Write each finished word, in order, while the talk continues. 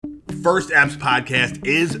First Apps Podcast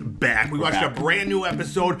is back. We watched a brand new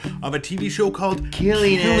episode of a TV show called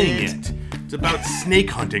Killing It. It's about snake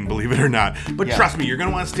hunting, believe it or not. But trust me, you're going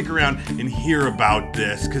to want to stick around and hear about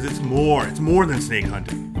this because it's more than snake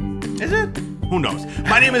hunting. Is it? Who knows?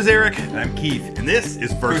 My name is Eric. And I'm Keith. And this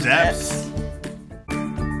is First Apps.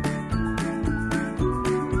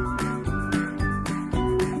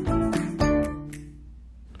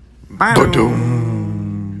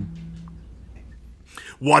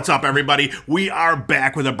 What's up, everybody? We are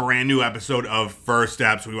back with a brand new episode of First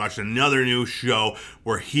Apps. We watched another new show.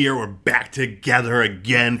 We're here. We're back together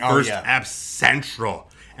again. First Apps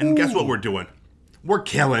Central. And guess what we're doing? We're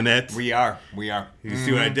killing it. We are. You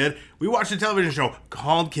see what I did? We watched a television show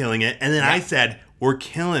called Killing It, and then I said, we're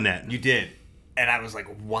killing it. You did. And I was like,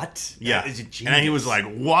 what? Yeah. Is it genius? And he was like,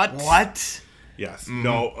 what? What? Yes.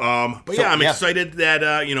 No. But so, I'm excited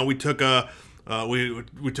that, we took a...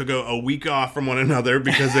 we took a week off from one another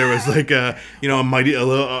because there was like a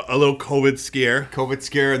little COVID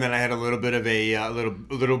scare. And then I had a little bit of a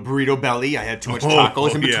little burrito belly. I had too much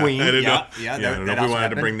tacos in between. I don't know if we wanted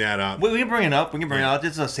to bring that up. We can bring it up.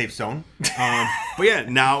 It's a safe zone. But yeah,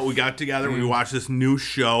 now we got together. We watched this new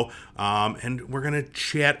show, and we're gonna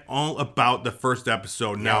chat all about the first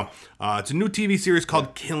episode. Now, it's a new TV series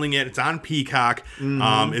called Killing It. It's on Peacock.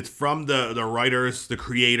 It's from the writers, the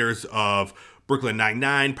creators of Brooklyn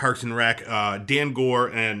Nine-Nine, Parks and Rec, Dan Gore,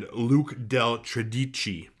 and Luke Del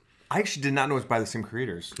Tredici. I actually did not know it was by the same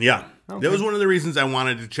creators. Yeah. Okay. That was one of the reasons I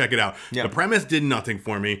wanted to check it out. Yeah. The premise did nothing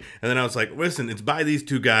for me, and then I was like, listen, it's by these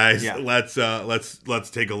two guys. Yeah. Let's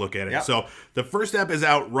take a look at it. Yep. So the first ep is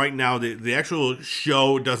out right now. The actual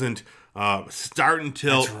show doesn't start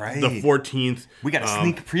until the 14th. We got a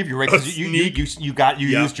sneak preview, right? Because you used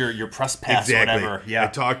your press pass or whatever. Yeah. I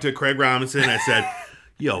talked to Craig Robinson. I said,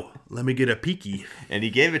 yo, let me get a peekie. And he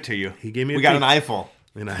gave it to you. He gave me We got an eyeful.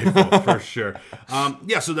 An eyeful, for sure.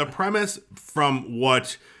 So the premise from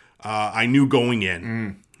what I knew going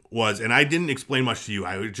in was, and I didn't explain much to you.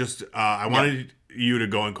 I just, I wanted you to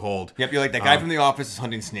go in cold. Yep, you're like, that guy from The Office is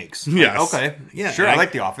hunting snakes. Yes. Like, okay. Yeah. Sure, I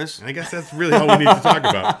like The Office. I guess that's really all we need to talk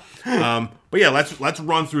about. But yeah, let's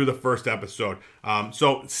run through the first episode.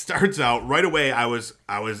 So it starts out right away. I was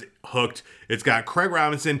hooked. It's got Craig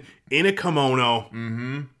Robinson in a kimono,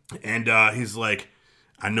 and he's like,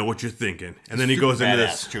 I know what you're thinking. And then he goes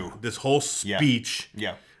into this whole speech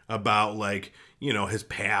about like, his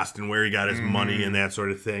past and where he got his money and that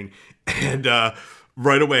sort of thing. And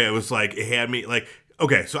right away it was like, it had me like,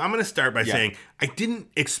 okay, so I'm going to start by saying I didn't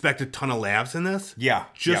expect a ton of laughs in this. Yeah.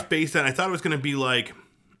 Just based on, I thought it was going to be like,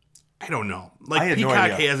 I don't know. Like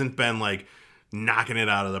Peacock hasn't been like knocking it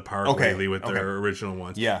out of the park lately with their original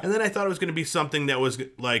ones. Yeah. And then I thought it was going to be something that was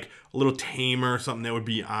like a little tamer, something that would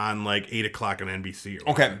be on like 8 o'clock on NBC.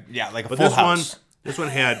 Okay. Yeah, like a Full House. This one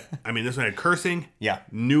had cursing,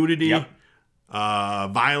 nudity,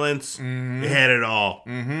 violence. It had it all.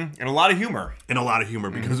 And a lot of humor.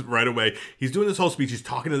 Because right away, he's doing this whole speech. He's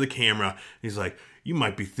talking to the camera. He's like, you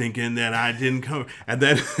might be thinking that I didn't come. And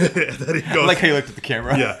then, he goes. I like how you looked at the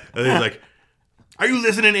camera. Yeah. And then he's like, are you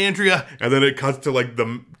listening, Andrea? And then it cuts to like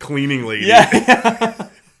the cleaning lady. Yeah.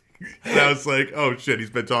 And I was like, oh shit,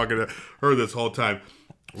 he's been talking to her this whole time.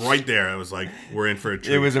 Right there, I was like, we're in for a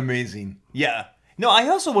treat. It was amazing. Yeah. No, I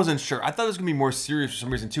also wasn't sure. I thought it was going to be more serious for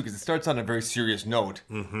some reason too, because it starts on a very serious note.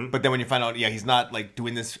 But then when you find out, he's not like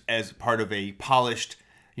doing this as part of a polished,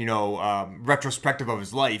 retrospective of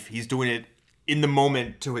his life. He's doing it in the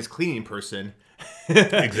moment to his cleaning person.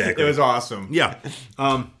 Exactly. It was awesome. Yeah.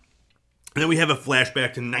 And then we have a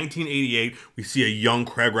flashback to 1988. We see a young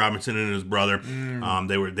Craig Robinson and his brother.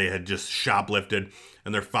 They had just shoplifted,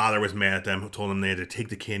 and their father was mad at them, told them they had to take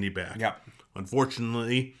the candy back. Yeah.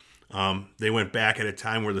 Unfortunately, they went back at a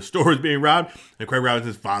time where the store was being robbed, and Craig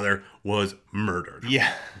Robinson's father was murdered.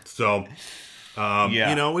 Yeah. So,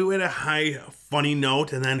 we went a high, funny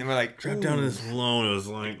note, and then we're like, dropped down to this low, and it was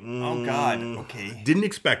like, oh God, okay. Didn't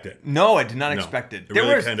expect it. No, I did not expect it. There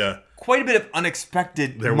was quite a bit of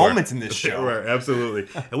unexpected moments in this show. There were, absolutely.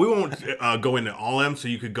 And we won't go into all of them, so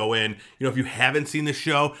you could go in, if you haven't seen the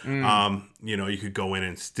show, you could go in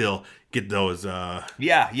and still get those.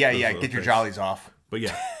 Get your jollies off. But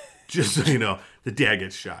yeah, just so you know, the dad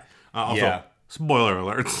gets shot. Also, spoiler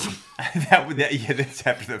alerts. That's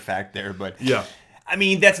after the fact there, but yeah. I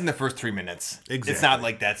mean, that's in the first 3 minutes. Exactly. It's not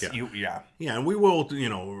like that's Yeah, and we will,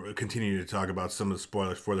 continue to talk about some of the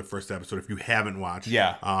spoilers for the first episode if you haven't watched.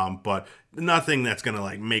 Yeah. But nothing that's gonna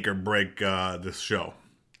like make or break this show.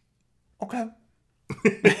 Okay.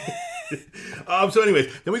 So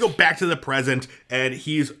anyways, then we go back to the present, and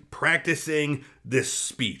he's practicing this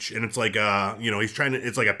speech, and it's like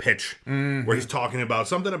it's like a pitch where he's talking about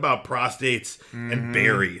something about prostates and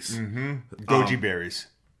berries, goji berries.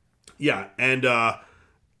 Yeah, and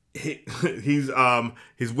he's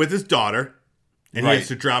with his daughter, and he has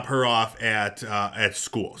to drop her off at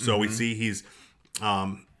school. So we see he's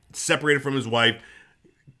separated from his wife,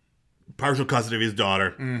 partial custody of his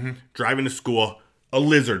daughter, driving to school. A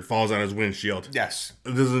lizard falls on his windshield. Yes.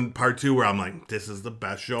 This is in part 2 where I'm like, this is the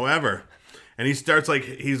best show ever. And he's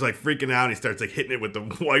freaking out. He starts like hitting it with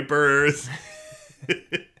the wipers.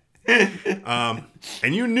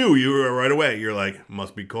 And you were right away. You're like,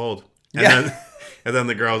 must be cold. And then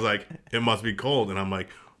the girl's like, it must be cold. And I'm like,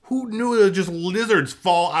 who knew that just lizards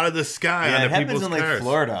fall out of the sky onto people's cars? It happens in like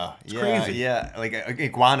Florida. It's crazy. Yeah, like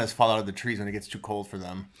iguanas fall out of the trees when it gets too cold for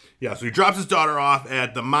them. Yeah, so he drops his daughter off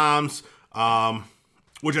at the mom's,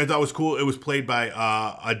 which I thought was cool. It was played by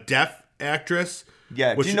a deaf actress.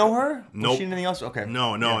 Yeah, do you know her? Nope. Was she anything else? Okay.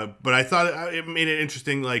 No. Yeah. But I thought it made it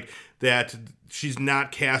interesting, like, that she's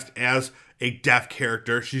not cast as a deaf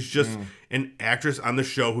character. She's just an actress on the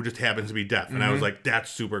show who just happens to be deaf. And I was like,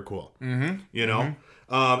 that's super cool. You know?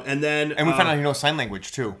 And then... And we found out he knows sign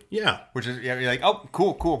language, too. Yeah. Which is, you're like, oh,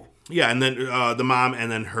 cool. Yeah, and then the mom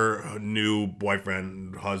and then her new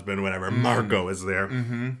boyfriend, husband, whatever, Marco is there.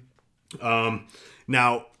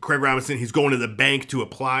 Now, Craig Robinson, he's going to the bank to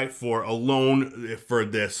apply for a loan for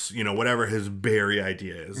this, whatever his berry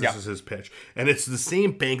idea is. This is his pitch. And it's the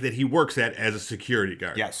same bank that he works at as a security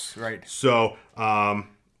guard. Yes, right. So,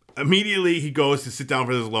 immediately he goes to sit down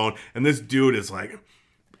for this loan, and this dude is like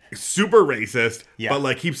super racist, but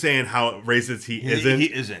like keeps saying how racist he isn't.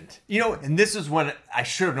 He isn't. And this is when I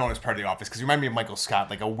should have known as part of The Office, because you remind me of Michael Scott,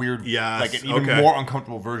 like a weird, like an even more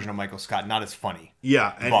uncomfortable version of Michael Scott, not as funny.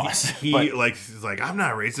 Yeah, and boss. He's like, I'm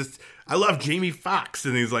not racist. I love Jamie Foxx,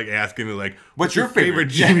 and he's like asking me like, what's your favorite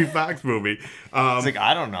Jamie Foxx movie? It's like,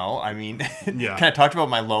 I don't know. I mean, can I talk about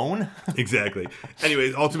my loan? Exactly.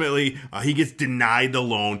 Anyways, ultimately, he gets denied the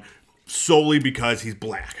loan solely because he's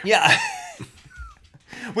black. Yeah.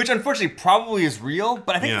 Which unfortunately probably is real,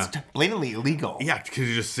 but I think it's blatantly illegal. Yeah, could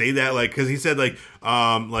you just say that? Like, because he said like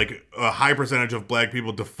a high percentage of black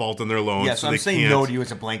people default on their loans. Yeah, so I'm saying no to you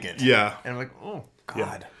as a blanket. Yeah, and I'm like, oh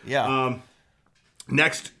god, yeah.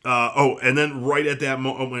 Next, and then right at that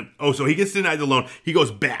moment, so he gets denied the loan. He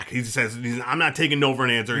goes back. He says, "I'm not taking no for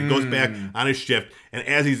an answer." He goes back on his shift, and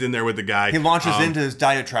as he's in there with the guy, he launches into his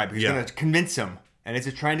diatribe. He's going to convince him. And it's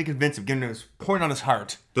just trying to convince him, giving him his point on his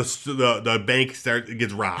heart. The bank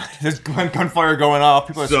gets robbed. There's gunfire going off.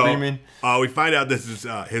 People are screaming. We find out this is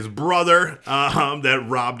his brother that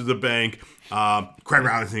robbed the bank. Craig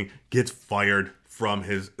Robinson gets fired from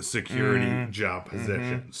his security job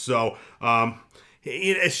position. So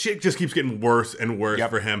shit just keeps getting worse and worse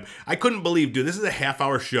for him. I couldn't believe, dude, this is a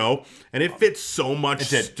half-hour show, and it fits so much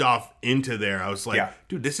stuff into there. I was like,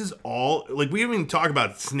 dude, this is all... Like, we haven't even talked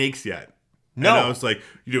about snakes yet. No. And I was like,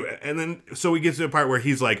 and then so he gets to the part where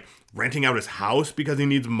he's like renting out his house because he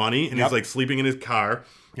needs money, and he's like sleeping in his car.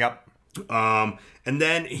 Yep. And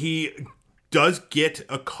then he does get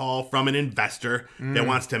a call from an investor that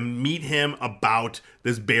wants to meet him about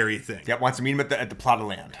this berry thing. Yep, wants to meet him at the plot of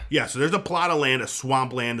land. Yeah, so there's a plot of land, a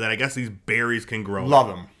swamp land that I guess these berries can grow. Love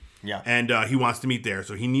them. Yeah. And he wants to meet there,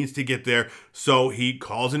 so he needs to get there. So he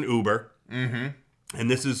calls an Uber. And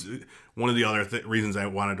this is one of the other reasons I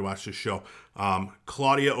wanted to watch this show.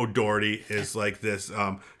 Claudia O'Doherty is like this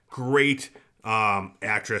great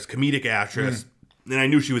actress, comedic actress. And I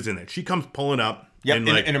knew she was in it. She comes pulling up. Yep,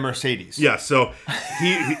 in a Mercedes. Yeah, so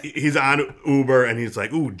he's on Uber, and he's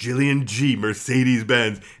like, ooh, Jillian G,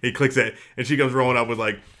 Mercedes-Benz. He clicks it, and she comes rolling up with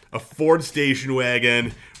like a Ford station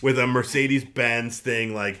wagon with a Mercedes-Benz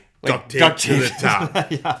thing like duct taped to the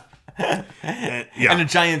top. And a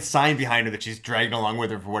giant sign behind her that she's dragging along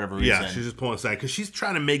with her for whatever reason. Yeah, she's just pulling aside because she's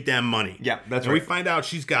trying to make that money. Yeah, that's and right. We find out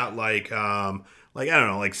she's got like I don't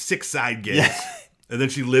know, like 6 side gigs, and then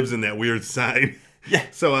she lives in that weird sign. Yeah.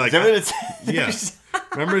 So like, yeah.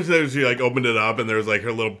 Remember she like opened it up and there was like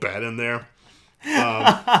her little bed in there.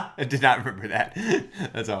 I did not remember that.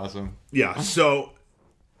 That's awesome. Yeah. So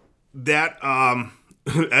that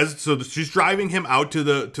she's driving him out to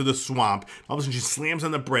the swamp. All of a sudden she slams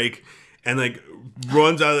on the brake and like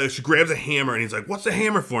runs out of there. She grabs a hammer and he's like, "What's the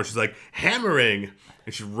hammer for?" And she's like, "Hammering."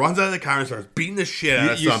 And she runs out of the car and starts beating the shit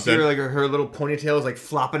out of something. You see her, like her little ponytail is like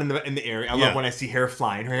flopping in the air. I love when I see hair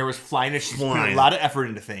flying. Her hair was flying and she's putting a lot of effort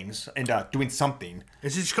into things and doing something.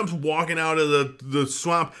 And she just comes walking out of the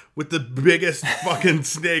swamp with the biggest fucking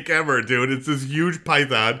snake ever, dude. It's this huge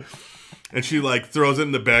python. And she like throws it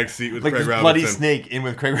in the back seat with like Craig this Robinson. Bloody snake in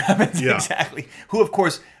with Craig Robinson. Yeah. Exactly. Who of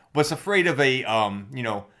course was afraid of a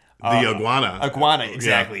The iguana. Iguana,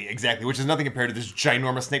 exactly. Which is nothing compared to this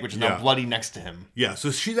ginormous snake, which is now bloody next to him. Yeah,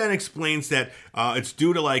 so she then explains that it's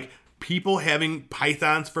due to like people having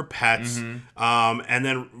pythons for pets, and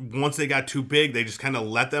then once they got too big, they just kind of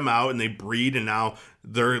let them out and they breed, and now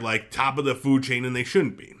they're like top of the food chain, and they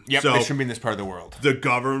shouldn't be. Yep, so they shouldn't be in this part of the world. The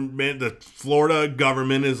government, the Florida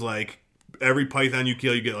government, is like every python you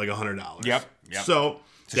kill, you get like $100. Yep. So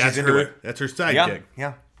that's her. That's her side gig.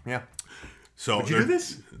 Yeah. So would you do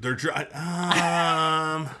this? They're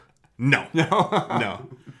no.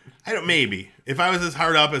 I don't. Maybe if I was as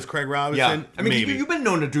hard up as Craig Robinson. I mean, maybe. you've been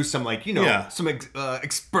known to do some some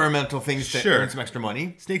experimental things to earn some extra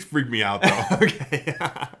money. Snakes freak me out though. Okay.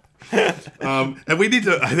 And we need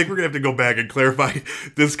to. I think we're gonna have to go back and clarify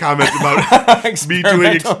this comment about me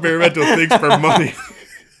doing experimental things for money.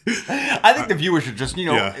 I think the viewers should just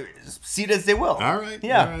see it as they will. All right.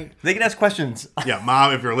 Yeah. All right. They can ask questions. Yeah,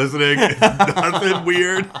 Mom, if you're listening, nothing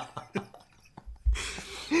weird.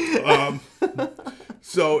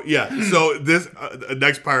 So this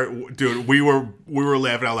next part, dude, we were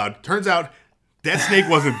laughing out loud. Turns out that snake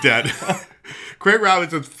wasn't dead. Craig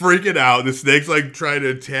Robinson's freaking out. The snake's like trying to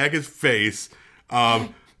attack his face.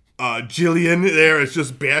 Jillian there is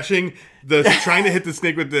just trying to hit the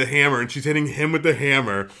snake with the hammer, and she's hitting him with the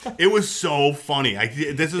hammer. It was so funny.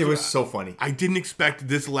 It was so funny. I didn't expect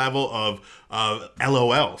this level of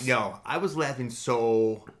LOLs. Yo, I was laughing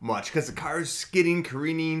so much because the car is skidding,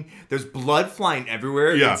 careening. There's blood flying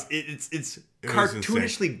everywhere. Yeah. It's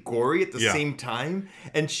cartoonishly gory at the same time.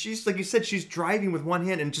 And she's, like you said, she's driving with one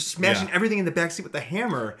hand and just smashing everything in the backseat with the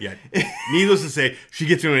hammer. Yeah. Needless to say, she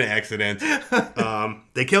gets into an accident.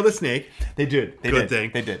 They kill the snake. They did. Good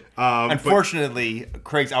thing. They did. Unfortunately,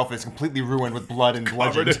 Craig's outfit is completely ruined with blood and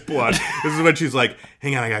covered in blood. This is when she's like,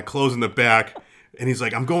 hang on, I got clothes in the back. And he's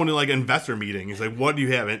like, I'm going to like an investor meeting. He's like, what do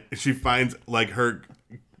you have? And she finds like her,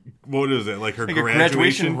 what is it? Like her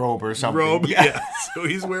graduation robe or something. Yeah. So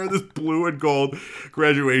he's wearing this blue and gold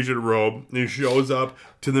graduation robe. And he shows up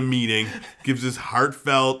to the meeting, gives this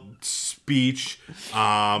heartfelt speech,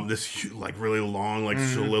 this like really long like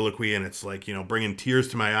soliloquy. And it's like, bringing tears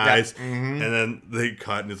to my eyes. Yeah. And then they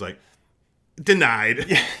cut and it's like, denied.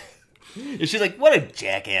 Yeah. And she's like, what a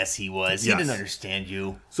jackass he was. He didn't understand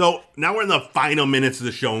you. So now we're in the final minutes of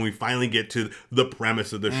the show, and we finally get to the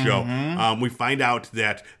premise of the show. We find out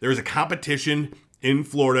that there's a competition in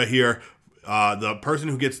Florida here. The person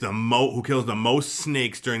who gets who kills the most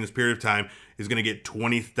snakes during this period of time is going to get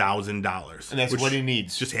 $20,000. And that's what he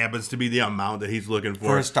needs. Just happens to be the amount that he's looking for.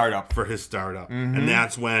 For his startup. And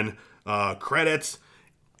that's when credits,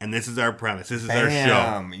 and this is our premise. This is our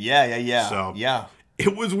show. Yeah. So, yeah.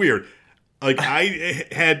 It was weird. Like,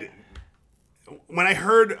 when I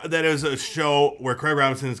heard that it was a show where Craig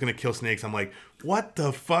Robinson is going to kill snakes, I'm like, what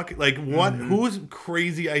the fuck? Like, what? Whose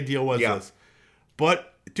crazy idea was this?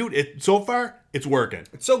 But, dude, so far, it's working.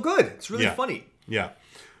 It's so good. It's really funny. Yeah.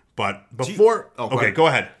 But before... go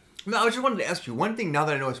ahead. No, I just wanted to ask you, one thing now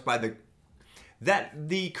that I know is that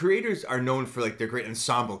the creators are known for, like, their great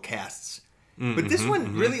ensemble casts. But this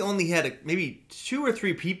one really only had maybe 2 or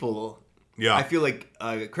 3 people... Yeah, I feel like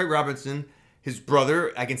Craig Robinson, his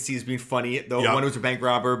brother, I can see as being funny. The one who's a bank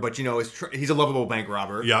robber, but he's a lovable bank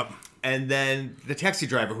robber. Yep. And then the taxi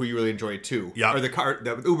driver, who you really enjoyed too. Yeah. Or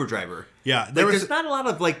the Uber driver. Yeah. There's not a lot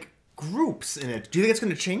of like groups in it. Do you think it's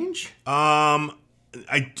going to change? I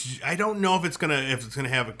don't know if it's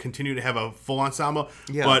gonna continue to have a full ensemble.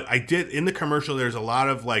 Yeah. But I did in the commercial. There's a lot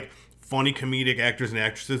of like funny comedic actors and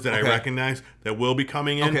actresses that I recognize that will be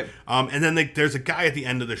coming in. Okay. And then there's a guy at the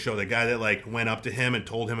end of the show, the guy that like went up to him and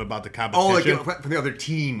told him about the competition. Oh, like from the other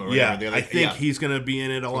team. Or whatever. I think he's going to be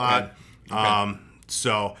in it a lot. Okay.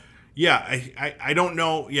 So, yeah, I don't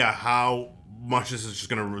know how much this is just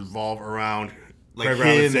going to revolve around like Craig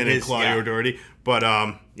Robinson and Claudio Doherty. But,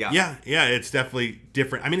 it's definitely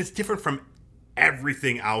different. I mean, it's different from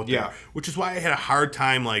everything out there, which is why I had a hard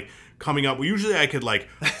time like coming up. Usually I could like...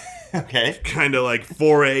 Okay. Kind of like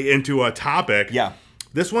foray into a topic. Yeah.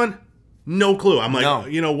 This one, no clue. I'm like,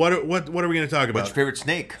 what are we going to talk about? What's your favorite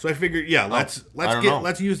snake? So I figured,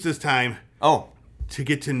 let's use this time. To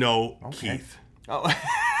get to know Keith. Oh.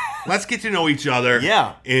 Let's get to know each other.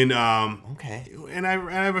 Yeah. And okay. And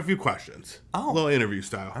I have a few questions. A little interview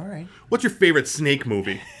style. All right. What's your favorite snake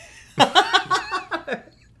movie? Do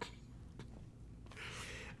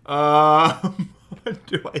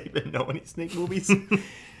I even know any snake movies?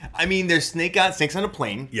 I mean, there's Snakes on a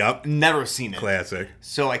Plane. Yep. Never seen it. Classic.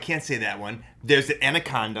 So I can't say that one. There's the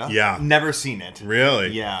Anaconda. Yeah. Never seen it. Really?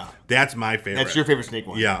 Yeah. That's my favorite. That's your favorite snake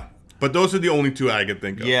one? Yeah. But those are the only 2 I could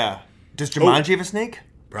think of. Yeah. Does Jumanji have a snake?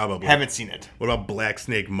 Probably. Haven't seen it. What about Black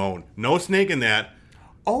Snake Moan? No snake in that.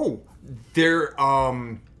 Oh, there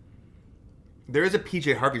is a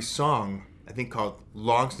PJ Harvey song, I think called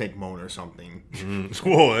Long Snake Moan or something.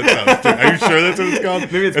 Whoa, that sounds. Are you sure that's what it's called?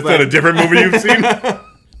 Maybe it's that's not a different movie you've seen.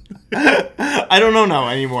 I don't know now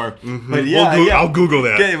anymore. But yeah, I'll Google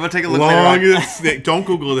that. Okay, we'll take a look later on. Snake. Don't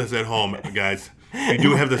Google this at home, guys. You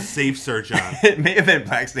do have the safe search on. It may have been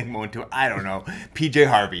Black Snake Moan too. I don't know. PJ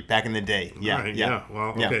Harvey back in the day. Yeah, Right, yeah.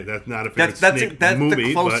 Well, Yeah. okay, that's not a favorite That's snake that's movie.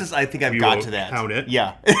 the closest but I think I've we got will to that. Count it.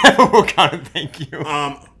 Yeah, we'll count it. Thank you.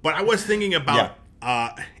 But I was thinking about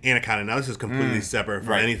Anaconda. Now this is completely separate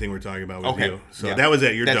from right. anything we're talking about with Okay. you. So Yeah. that was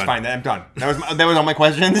it. You're That's done. fine. I'm done. That was all my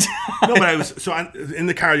questions. No, but I was in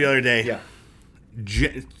the car the other day. Yeah.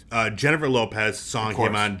 Jennifer Lopez song course.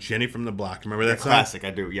 came on. Jenny from the Block. Remember that song? Classic. I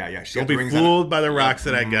do. Yeah. She Don't got the be rings on it. fooled by the rocks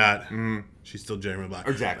that I got. She's still Jenny from the Block.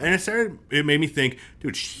 Exactly. And it made me think,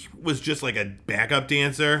 dude, she was just like a backup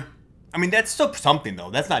dancer. I mean, that's still something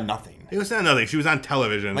though. That's not nothing. It was not nothing. She was on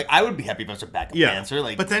television. Like I would be happy if I was a backup dancer.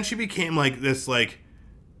 Like, but then she became like this, like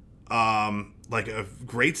a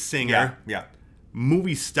great singer, yeah.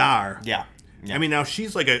 movie star. Yeah. I mean, now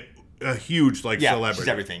she's like a huge like Yeah, celebrity. she's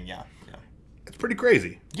everything. Yeah. It's pretty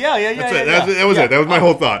crazy. Yeah. That was it. That was my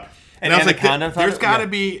whole thought. And I was Anaconda, like, there's got to yeah.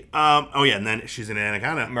 be. And then she's in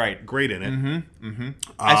Anaconda. Right. Great in it.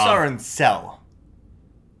 I saw her in Cell.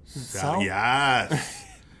 Cell? Yes.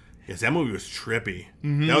 Yes, that movie was trippy.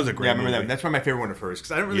 That was a great Yeah, I remember movie. that. That's probably my favorite one of hers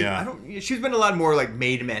because I don't really. Yeah. She's been a lot more like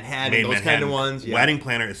Made in Manhattan, Made in those kind Manhattan. of ones. Yeah. Wedding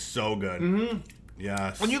Planner is so good. Mm-hmm.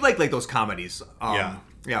 Yes. When you like those comedies. Yeah.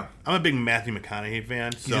 Yeah. I'm a big Matthew McConaughey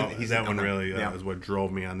fan, so he's that in- one okay. really Yeah. is what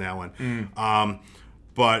drove me on that one.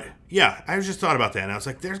 But yeah, I just thought about that, and I was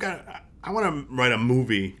like, I want to write a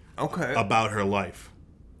movie Okay. about her life,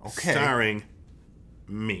 Okay. starring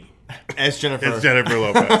me As Jennifer. as Jennifer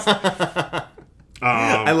Lopez.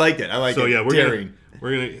 I like it. I like So it. yeah, Daring.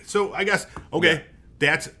 we're gonna. So I guess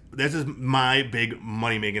this is my big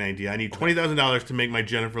money making idea. I need $20,000 to make my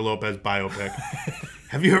Jennifer Lopez biopic.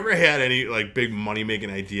 Have you ever had any like big money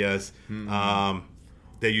making ideas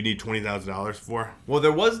that you need $20,000 for? Well,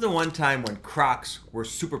 there was the one time when Crocs were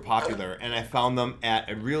super popular, and I found them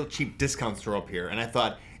at a real cheap discount store up here, and I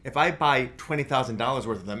thought, if I buy $20,000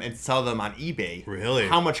 worth of them and sell them on eBay, Really?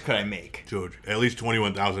 how much could I make? Dude, at least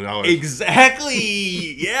 $21,000.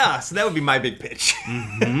 Exactly. Yeah. So that would be my big pitch.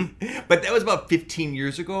 But that was about 15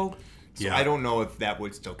 years ago. So Yeah. I don't know if that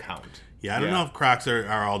would still count. Yeah, I don't know if Crocs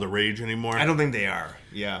are all the rage anymore. I don't think they are.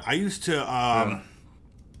 Yeah. I used to,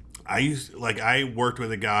 I worked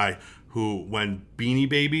with a guy who, when Beanie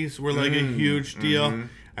Babies were like a huge deal,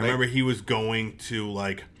 I remember he was going to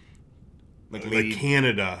like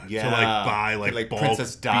Canada to like buy like bulk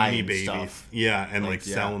Princess Di Beanie and Babies. stuff. Yeah, and like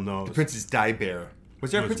selling those. The Princess Di bear.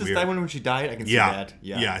 Was there a That was Princess weird. Di one when she died? I can see Yeah. that.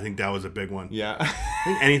 Yeah, I think that was a big one. Yeah. I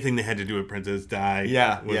think anything that had to do with Princess Di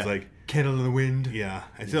was like, Candle in the Wind. yeah.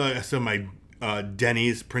 I still my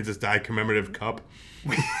Denny's Princess Di commemorative cup.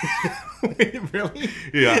 Wait, really?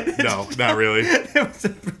 Yeah, no, not really. It was a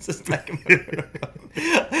Princess Di commemorative.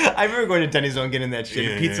 I remember going to Denny's and getting that shit.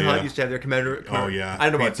 Yeah, Pizza yeah, Hut yeah. used to have their commemorative. Oh, yeah. I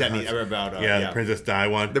don't know about Pizza Denny's. Hut. I remember about Yeah, the Princess Di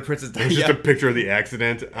one. The Princess Di. It was just yeah. a picture of the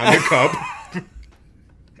accident on the cup.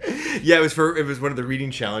 Yeah, it was one of the reading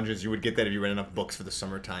challenges. You would get that if you read enough books for the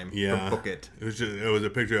summertime. Yeah, For Book It. It was a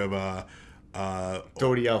picture of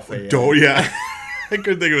Dodie Alfayette. Yeah. I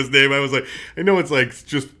couldn't think of his name. I was like, I know it's like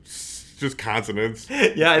just consonants.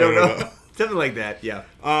 Yeah, I don't know. Something like that. Yeah.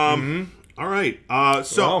 All right.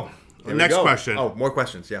 So There the we next go. question: Oh, more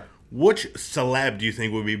questions. Yeah. which celeb do you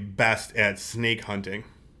think would be best at snake hunting?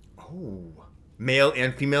 Oh, male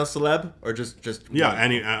and female celeb, or just Yeah, one?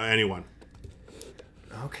 anyone.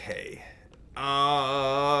 Okay.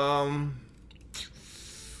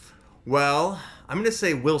 Well, I'm gonna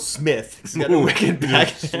say Will Smith. He's got a Ooh, wicked back.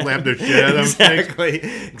 slap the shit out of him.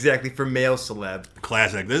 Exactly for male celeb.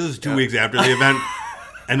 Classic. This is 2 weeks after the event,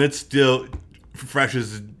 and it's still fresh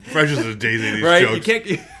as a daisy. These Right? jokes.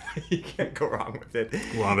 You can't go wrong with it.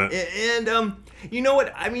 Love it. And you know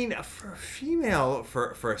what? I mean, for a female,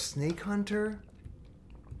 for a snake hunter.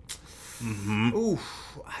 Mm-hmm. Ooh,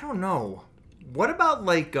 I don't know. What about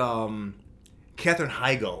like Katherine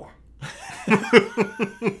Heigl?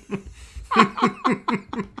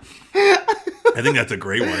 I think that's a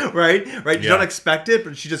great one. Right? You Yeah. don't expect it,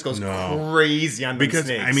 but she just goes No. crazy on them Because,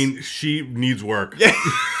 snakes. I mean, she needs work.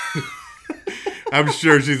 I'm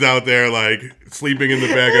sure she's out there, like, sleeping in the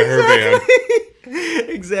back of her van.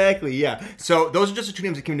 Exactly, yeah. So those are just the two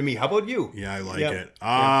names that came to me. How about you? Yeah, I like Yep. it.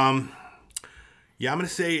 Yeah, I'm going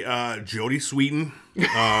to say Jodie Sweetin.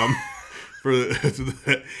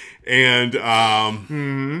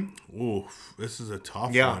 Ooh, this is a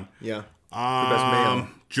tough one. Yeah. For best male.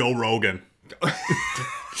 Joe Rogan.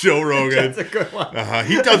 Joe Rogan. That's a good one.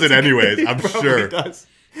 He does it anyways. I'm Probably sure does.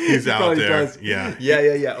 he's He out probably there. does. Yeah,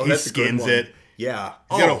 Yeah. Oh, he that's a good skins one. it. Yeah.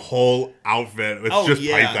 He's got a whole outfit. It's just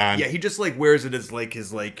Python. Yeah, he just like wears it as like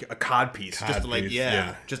his like a cod piece. Just to, like Codpiece, yeah,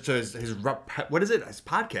 yeah. just to his what is it? His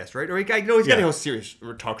podcast, right? Or he's got a whole serious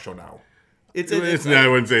talk show now. It's I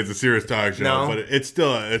wouldn't say it's a serious talk show, No? but it's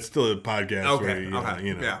still a podcast. Okay. Where,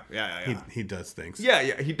 you know, Yeah. He does things. Yeah.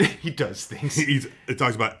 He does things. It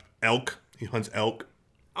talks about elk. He hunts elk.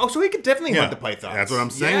 Oh, so he could definitely Yeah, hunt the pythons. that's what I'm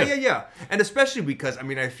saying. Yeah. And especially because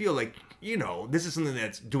I feel like this is something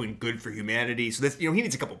that's doing good for humanity. So this he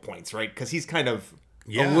needs a couple points, right? Because he's kind of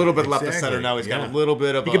a little bit left of center now. He's got a little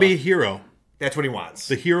bit of. He could be a hero. That's what he wants.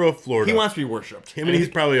 The hero of Florida. He wants to be worshipped. Him and he's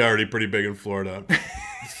probably already pretty big in Florida.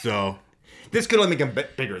 So. This could only make him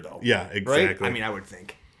bigger, though. Yeah, exactly. Right? I mean, I would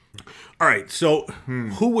think. All right, so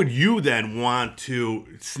who would you then want to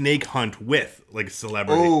snake hunt with, like a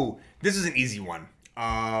celebrity? Oh, this is an easy one.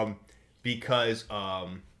 Because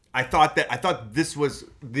I thought this was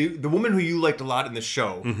the woman who you liked a lot in the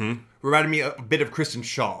show reminded me a bit of Kristen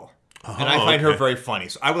Shaw, and I find her very funny.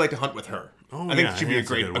 So I would like to hunt with her. Oh, I think yeah, she'd be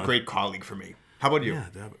that's a a good one. great colleague for me. How about you?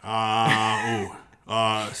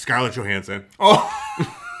 Scarlett Johansson.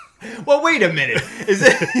 Well, wait a minute. Is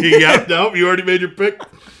it? Yeah, no, you already made your pick.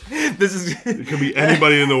 This is. It could be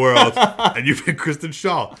anybody in the world, and you pick Kristen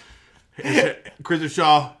Shaw. Kristen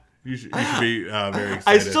Shaw, you should be very excited.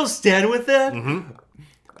 I still stand with that.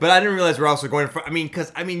 But I didn't realize we're also going for.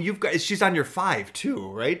 You've got. She's on your 5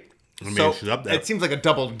 too, right? She's up there. It seems like a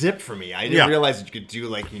double dip for me. I didn't realize that you could do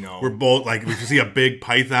We're both like we can see a big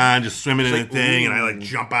python just swimming in the thing, and I like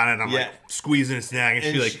jump on it. And I'm like Yeah. squeezing a snag, and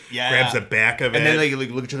she like yeah. grabs the back of it. and then like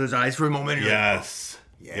look at each other's eyes for a moment. And you're yes,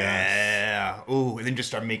 like, yeah. Ooh, and then just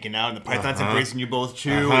start making out, and the python's embracing you both too.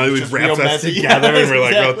 It It's just wraps real us messy. together, Yes, and we're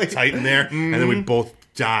like exactly. real tight in there, and then we both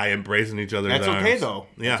die embracing each other's That's arms. okay, though.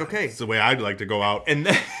 Yeah, That's okay. It's the way I'd like to go out. And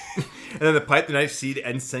then, the python. I see the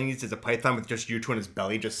end saying is a python with just you two on his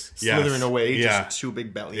belly, just Yes. slithering away. Yeah. Just two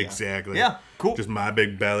big belly. Yeah. Exactly. Yeah. Cool. Just my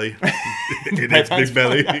big belly. It's Python's big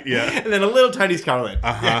belly. belly. Yeah. And then a little tiny Scarlet.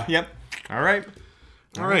 Uh-huh. Yep. All right.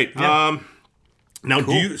 All right. Yeah. Now,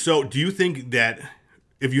 Cool. do you think that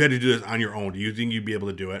if you had to do this on your own, do you think you'd be able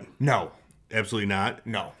to do it? No. Absolutely not.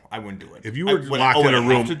 No, I wouldn't do it. If you were locked in a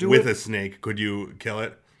room with a snake, could you kill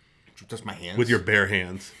it just my hands with your bare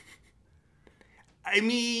hands? I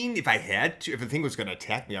mean, if I had to, if the thing was going to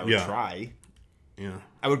attack me, I would Yeah. try. Yeah.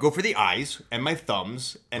 I would go for the eyes and my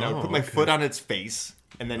thumbs, and I would put my foot on its face,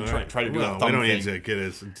 and then try to do Well, a thumb we don't thing. need to get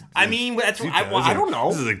as. I mean, that's what detailed. I don't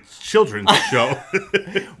know. This is a children's show.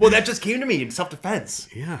 Well, that just came to me in self-defense.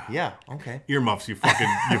 Yeah. Yeah. Okay. Earmuffs, you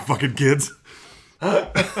fucking kids.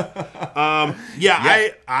 I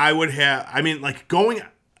would have. I mean, like going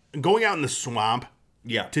out in the swamp.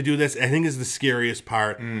 Yeah. To do this, I think is the scariest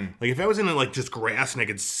part. Like if I was in like just grass and I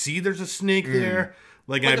could see there's a snake there,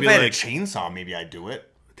 like I'd if be I had like, a chainsaw, maybe I'd do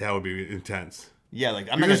it. that would be intense. Yeah, like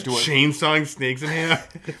I'm You're not just gonna do it. chainsawing snakes in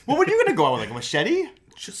half. What were you gonna go out with, like a machete?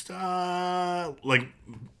 Just like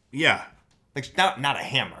yeah. Like not a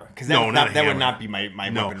hammer, because that, No, not a that would hammer. not be my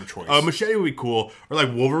No, weapon of choice. a machete would be cool, or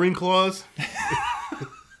like Wolverine claws.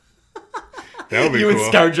 That would be you cool.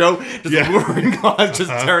 and ScarJo just Yeah. Wolverine claws, just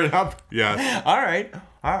tear it up. Yeah. All right,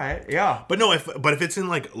 yeah. But no, if it's in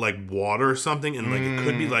like water or something, and like it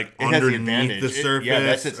could be like It has the underneath advantage. the surface. Yeah,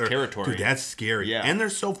 that's its territory. Dude, that's scary. Yeah. And they're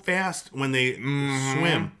so fast when they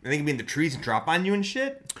swim. I think it'd be in the trees and drop on you and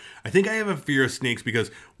shit. I think I have a fear of snakes because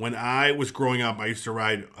when I was growing up, I used to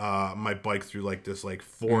ride my bike through like this like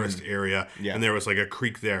forest area, Yeah. and there was like a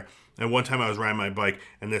creek there. And one time I was riding my bike,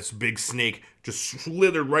 and this big snake just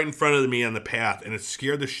slithered right in front of me on the path, and it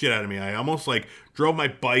scared the shit out of me. I almost like drove my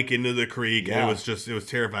bike into the creek, and it was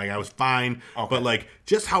terrifying. I was fine, but like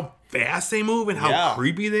just how fast they move and how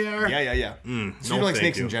creepy they are. Yeah. So you don't like thank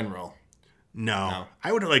snakes you. in general? No,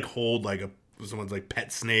 I would like hold like someone's like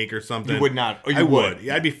pet snake or something. You would not. Or you I would. would.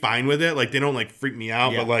 Yeah, I'd be fine with it. Like they don't like freak me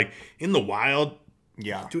out, Yeah. but like in the wild,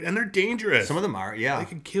 Yeah. dude, and they're dangerous. Some of them are. Yeah. They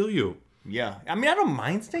can kill you. Yeah, I mean, I don't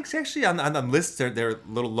mind snakes actually. On the list, they're a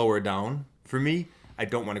little lower down for me. I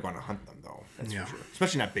don't want to go on a hunt them though. That's for sure.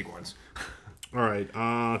 Especially not big ones. All right,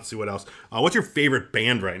 let's see what else. What's your favorite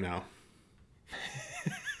band right now?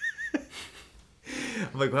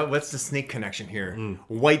 I'm like, what's the snake connection here?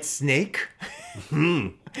 White Snake.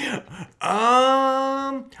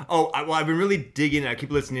 I've been really digging. I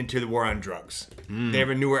keep listening to the War on Drugs. They have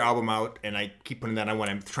a newer album out, and I keep putting that on when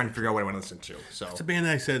I'm trying to figure out what I want to listen to. So It's a band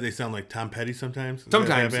that I said they sound like Tom Petty sometimes. Is that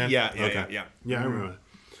sometimes, that band? yeah. Yeah, I remember that.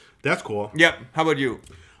 That's cool. Yep. How about you?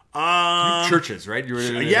 Churches, right?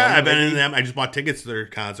 Yeah, I've been in them. I just bought tickets to their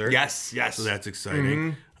concert. Yes. So that's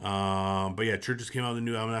exciting. But yeah, Churches came out with a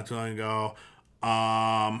new album not too long ago.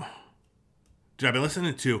 Dude, I've been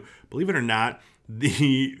listening to, believe it or not,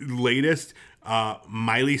 the latest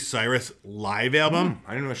Miley Cyrus live album.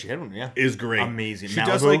 I didn't know she had one. Yeah, is great. Amazing. She Malibu?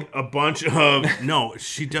 does like a bunch of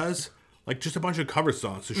she does like just a bunch of cover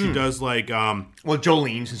songs. So she does like well,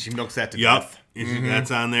 Jolene, since she milks that to death.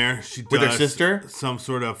 That's on there. She does With her sister? some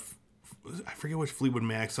sort of, I forget which Fleetwood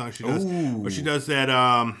Mac song she does, but she does that.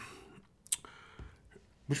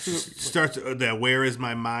 Starts that "Where Is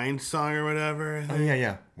My Mind" song or whatever. Oh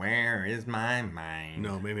yeah. Where is my mind?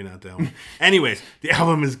 No, maybe not that one. Anyways, the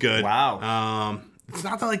album is good. Wow. It's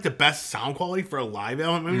not like the best sound quality for a live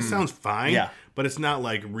album. I mean, it sounds fine. Yeah. But it's not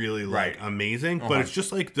like really like amazing. But it's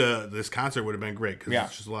just like this concert would have been great because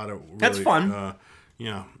it's just a lot of really, That's fun.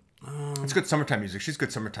 Yeah. It's good summertime music. She's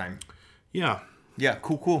good summertime. Yeah. Yeah,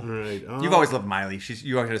 cool. Right. You've always loved Miley.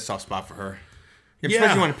 You always had a soft spot for her. I'm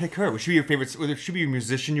surprised you want to pick her. Would she be your favorite? Would she be a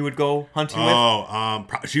musician you would go hunting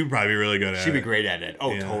with? She would probably be really good at it. She'd be great at it.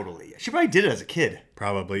 Oh, totally. She probably did it as a kid.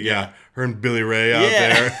 Probably, yeah. Her and Billy Ray out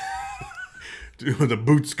there. Doing the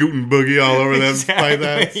boot scooting boogie all over them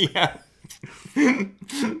pythons. Yeah.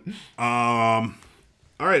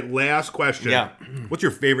 All right, last question. Yeah. What's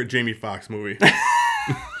your favorite Jamie Foxx movie?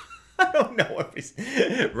 I don't know if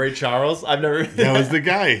he's Ray Charles. I've never. That was the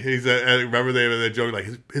guy. He's remember they had that joke like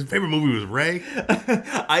his favorite movie was Ray.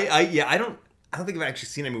 I don't think I've actually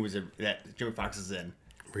seen any movies that Jamie Foxx is in.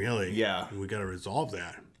 Really? Yeah. We got to resolve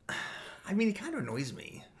that. I mean, he kind of annoys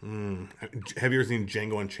me. Have you ever seen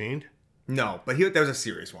Django Unchained? No, but that was a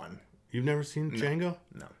serious one. You've never seen Django?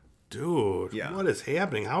 No. Dude, what is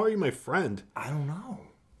happening? How are you my friend? I don't know.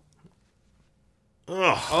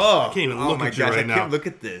 Ugh, I can't even look at you right now. I can't look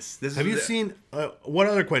at this. Have you seen, what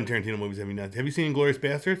other Quentin Tarantino movies have you done? Have you seen Inglourious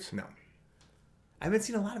Bastards? No. I haven't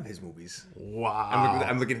seen a lot of his movies. Wow.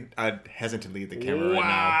 I'm looking hesitantly at the camera right now.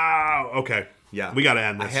 Wow. Okay. Yeah. We got to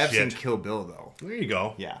end this I have shit. seen Kill Bill, though. There you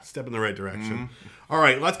go. Yeah. Step in the right direction. All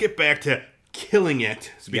right, let's get back to killing it.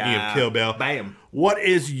 Speaking of Kill Bill. Bam. What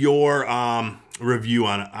is your review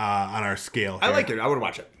on our scale here? I like it. I would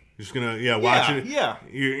watch it. You're just gonna watch it. Yeah.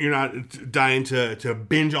 You're not dying to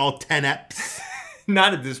binge all 10 eps.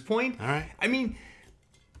 Not at this point. All right. I mean,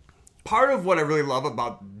 part of what I really love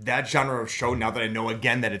about that genre of show, now that I know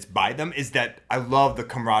again that it's by them, is that I love the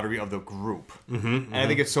camaraderie of the group. And I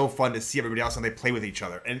think it's so fun to see everybody else and they play with each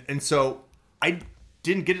other. And so I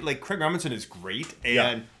didn't get it. Like, Craig Robinson is great.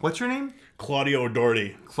 And what's your name? Claudia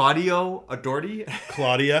O'Doherty. Claudio O'Doherty?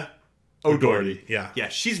 Claudia O'Doherty. Yeah. Yeah,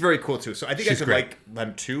 she's very cool too. So I think I could like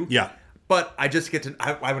them too. Yeah. But I just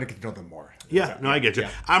I want to get to know them more. Yeah, no, I get you.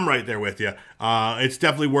 Yeah. I'm right there with you. It's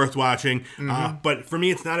definitely worth watching. But for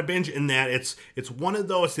me, it's not a binge in that it's one of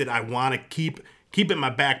those that I want to keep in my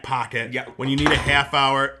back pocket. Yeah. When you need a half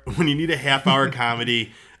hour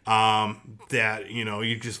comedy, that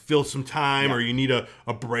you just fill some time, or you need a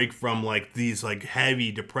break from like these like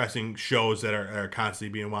heavy depressing shows that are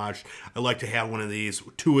constantly being watched. I like to have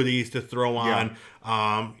two of these to throw on.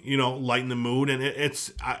 Lighten the mood, and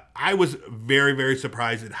I was very, very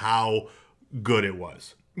surprised at how good it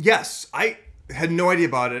was. Yes, I had no idea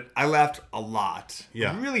about it. I laughed a lot.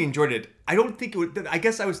 Yeah. I really enjoyed it. I don't think it would. I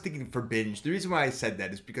guess I was thinking for binge. The reason why I said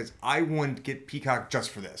that is because I wouldn't get Peacock just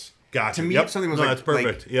for this. Gotcha. To me, if something was that's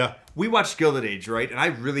perfect. Yeah. We watched Gilded Age, right? And I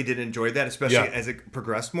really did enjoy that, especially as it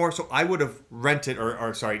progressed more. So I would have rented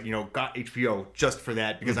got HBO just for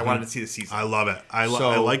that because I wanted to see the season. I love it. I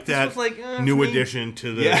like that new addition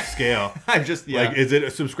to the scale. I'm just like, is it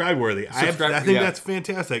subscribe worthy? I think that's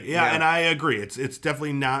fantastic. Yeah, and I agree. It's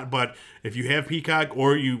definitely not. But if you have Peacock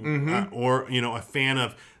or a fan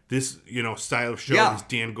of this style of show, these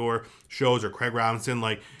Dan Gore shows or Craig Robinson,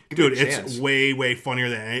 like, dude, it's way, way funnier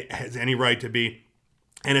than it has any right to be.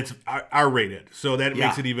 And it's R-rated, so that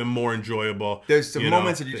makes it even more enjoyable. There's some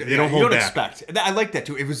moments that they don't hold back. Expect. I like that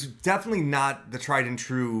too. It was definitely not the tried and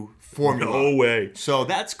true formula. No way. So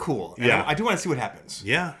that's cool. And I do want to see what happens.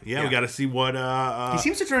 Yeah. We got to see what. He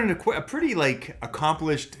seems to turn into a pretty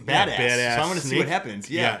accomplished badass. So I want to see what happens.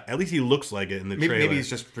 Yeah. At least he looks like it in the trailer. Maybe he's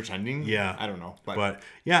just pretending. Yeah. I don't know. But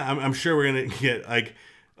yeah, I'm sure we're gonna get like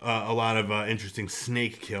a lot of interesting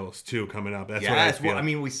snake kills too coming up. That's what I feel. Well, I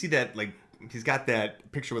mean, we see that he's got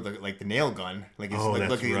that picture with the nail gun. Like he's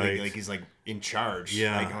looking like he's like in charge.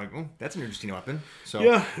 Yeah. Like, I'm like, oh, that's an interesting weapon.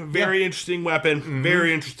 So very interesting weapon.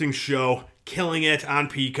 Very interesting show. Killing it on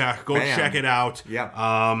Peacock. Go check it out.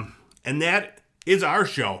 Yeah. And that is our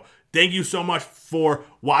show. Thank you so much for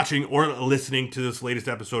watching or listening to this latest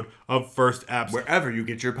episode of First Eps. Wherever you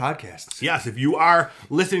get your podcasts. Yes, if you are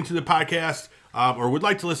listening to the podcast or would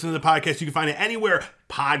like to listen to the podcast, you can find it anywhere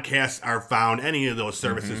podcasts are found, any of those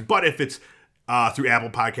services. But if it's through Apple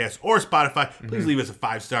Podcasts or Spotify, please leave us a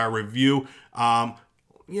 5-star review.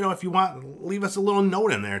 If you want, leave us a little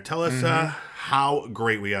note in there. Tell us how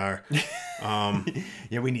great we are.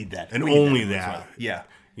 Yeah, we need that. And we need only that. that. Yeah.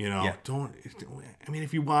 Don't. I mean,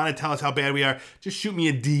 if you want to tell us how bad we are, just shoot me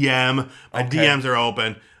a DM. My DMs are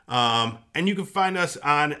open. And you can find us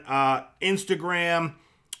on Instagram,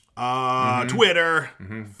 Twitter,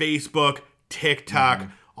 Facebook, TikTok,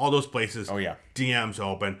 all those places. Oh, yeah. DMs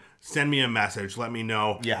open. Send me a message. Let me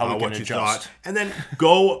know how we what can you adjust. thought. And then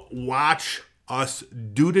go watch us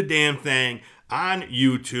do the damn thing on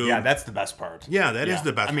YouTube. Yeah, that's the best part. Yeah, that is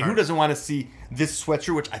the best part. I mean, who doesn't want to see this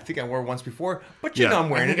sweatshirt, which I think I wore once before, but you know I'm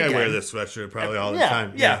wearing it again. I wear this sweatshirt probably all the Yeah,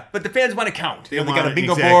 time. yeah, but the fans want to count. They got a want-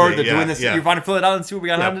 bingo exactly, board. They're yeah, doing this. yeah. You want to fill it out and see what we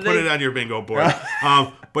got on today? Put it on your bingo board.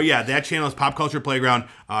 But yeah, that channel is Pop Culture Playground.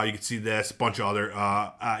 You can see this, bunch of other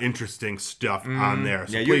interesting stuff on there.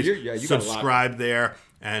 So Yeah, please you got a lot. subscribe there.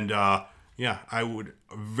 And I would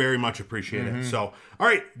very much appreciate it. So, all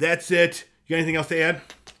right, that's it. You got anything else to add?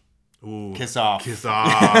 Ooh, Kiss off. Kiss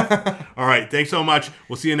off. All right, thanks so much.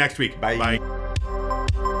 We'll see you next week. Bye. Bye.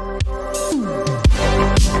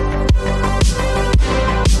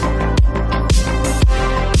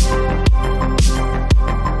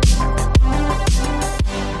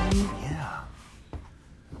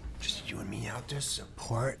 Just you and me out there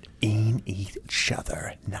supporting each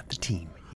other, not the team.